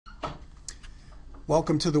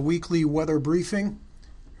Welcome to the weekly weather briefing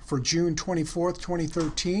for June 24th,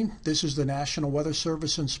 2013. This is the National Weather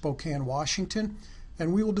Service in Spokane, Washington,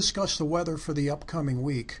 and we will discuss the weather for the upcoming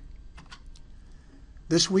week.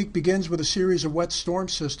 This week begins with a series of wet storm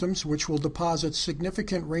systems which will deposit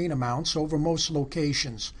significant rain amounts over most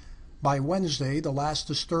locations. By Wednesday, the last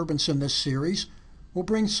disturbance in this series will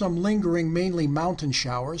bring some lingering, mainly mountain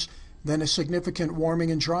showers. Then a significant warming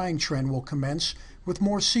and drying trend will commence, with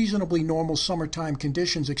more seasonably normal summertime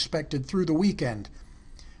conditions expected through the weekend.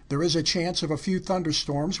 There is a chance of a few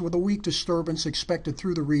thunderstorms with a weak disturbance expected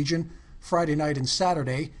through the region Friday night and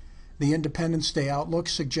Saturday. The Independence Day outlook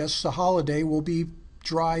suggests the holiday will be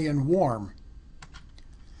dry and warm.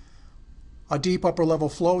 A deep upper-level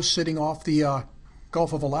flow sitting off the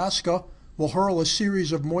Gulf of Alaska will hurl a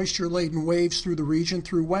series of moisture-laden waves through the region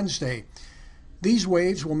through Wednesday. These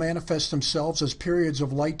waves will manifest themselves as periods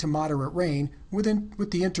of light to moderate rain, with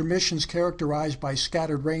the intermissions characterized by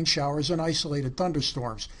scattered rain showers and isolated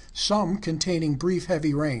thunderstorms, some containing brief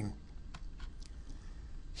heavy rain.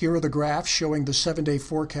 Here are the graphs showing the 7-day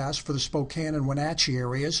forecast for the Spokane and Wenatchee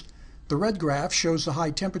areas. The red graph shows the high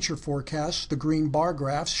temperature forecast. The green bar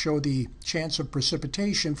graphs show the chance of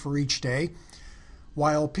precipitation for each day.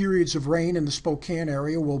 While periods of rain in the Spokane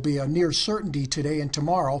area will be a near certainty today and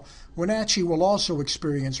tomorrow, Wenatchee will also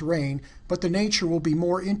experience rain, but the nature will be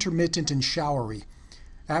more intermittent and showery.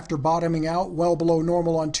 After bottoming out well below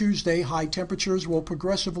normal on Tuesday, high temperatures will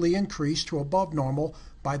progressively increase to above normal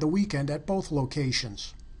by the weekend at both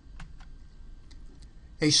locations.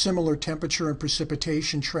 A similar temperature and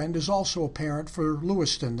precipitation trend is also apparent for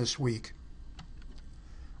Lewiston this week.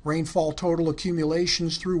 Rainfall total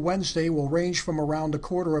accumulations through Wednesday will range from around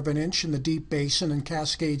 1/4 of an inch in the Deep Basin and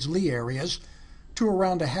Cascades Lee areas to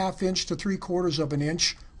around 1/2 inch to 3/4 of an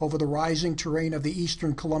inch over the rising terrain of the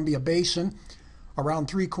eastern Columbia Basin, around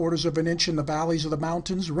 3/4 of an inch in the valleys of the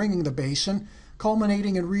mountains ringing the basin,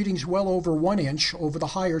 culminating in readings well over 1 inch over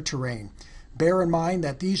the higher terrain. Bear in mind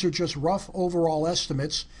that these are just rough overall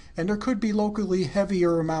estimates, and there could be locally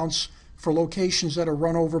heavier amounts for locations that are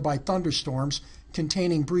run over by thunderstorms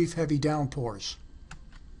containing brief heavy downpours.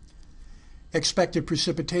 Expected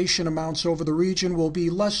precipitation amounts over the region will be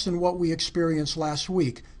less than what we experienced last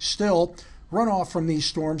week. Still, runoff from these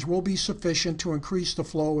storms will be sufficient to increase the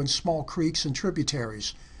flow in small creeks and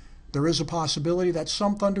tributaries. There is a possibility that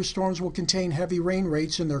some thunderstorms will contain heavy rain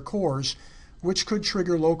rates in their cores, which could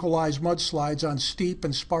trigger localized mudslides on steep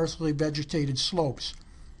and sparsely vegetated slopes.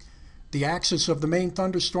 The axis of the main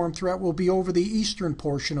thunderstorm threat will be over the eastern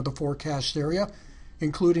portion of the forecast area,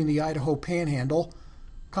 including the Idaho Panhandle.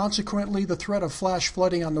 Consequently, the threat of flash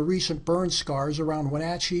flooding on the recent burn scars around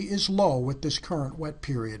Wenatchee is low with this current wet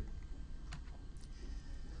period.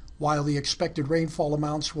 While the expected rainfall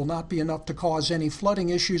amounts will not be enough to cause any flooding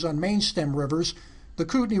issues on main stem rivers, the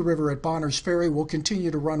Kootenai River at Bonners Ferry will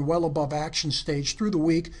continue to run well above action stage through the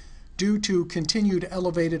week due to continued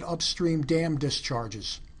elevated upstream dam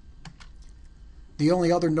discharges. The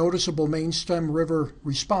only other noticeable main stem river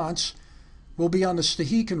response will be on the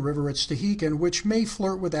Stehekin River at Stehekin, which may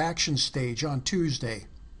flirt with action stage on Tuesday.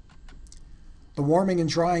 The warming and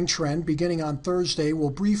drying trend beginning on Thursday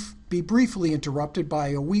will be briefly interrupted by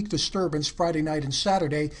a weak disturbance Friday night and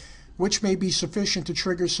Saturday, which may be sufficient to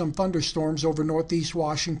trigger some thunderstorms over northeast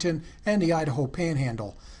Washington and the Idaho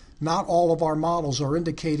Panhandle. Not all of our models are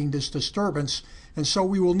indicating this disturbance, and so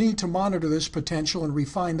we will need to monitor this potential and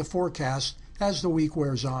refine the forecast as the week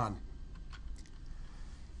wears on.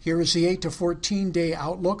 Here is the 8 to 14-day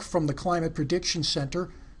outlook from the Climate Prediction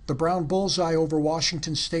Center. The brown bullseye over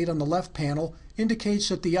Washington State on the left panel indicates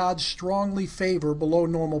that the odds strongly favor below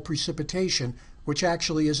normal precipitation, which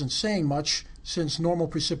actually isn't saying much since normal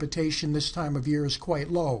precipitation this time of year is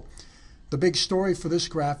quite low. The big story for this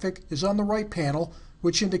graphic is on the right panel,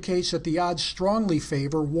 which indicates that the odds strongly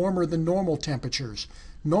favor warmer than normal temperatures.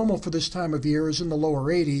 Normal for this time of year is in the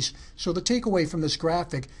lower 80s, so the takeaway from this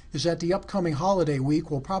graphic is that the upcoming holiday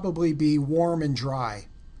week will probably be warm and dry.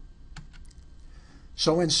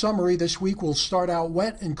 So in summary, this week will start out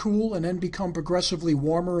wet and cool and then become progressively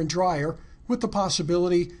warmer and drier, with the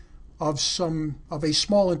possibility of a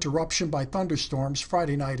small interruption by thunderstorms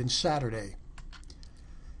Friday night and Saturday.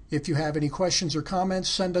 If you have any questions or comments,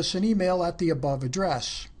 send us an email at the above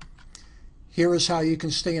address. Here is how you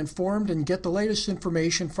can stay informed and get the latest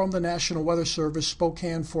information from the National Weather Service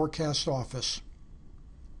Spokane Forecast Office.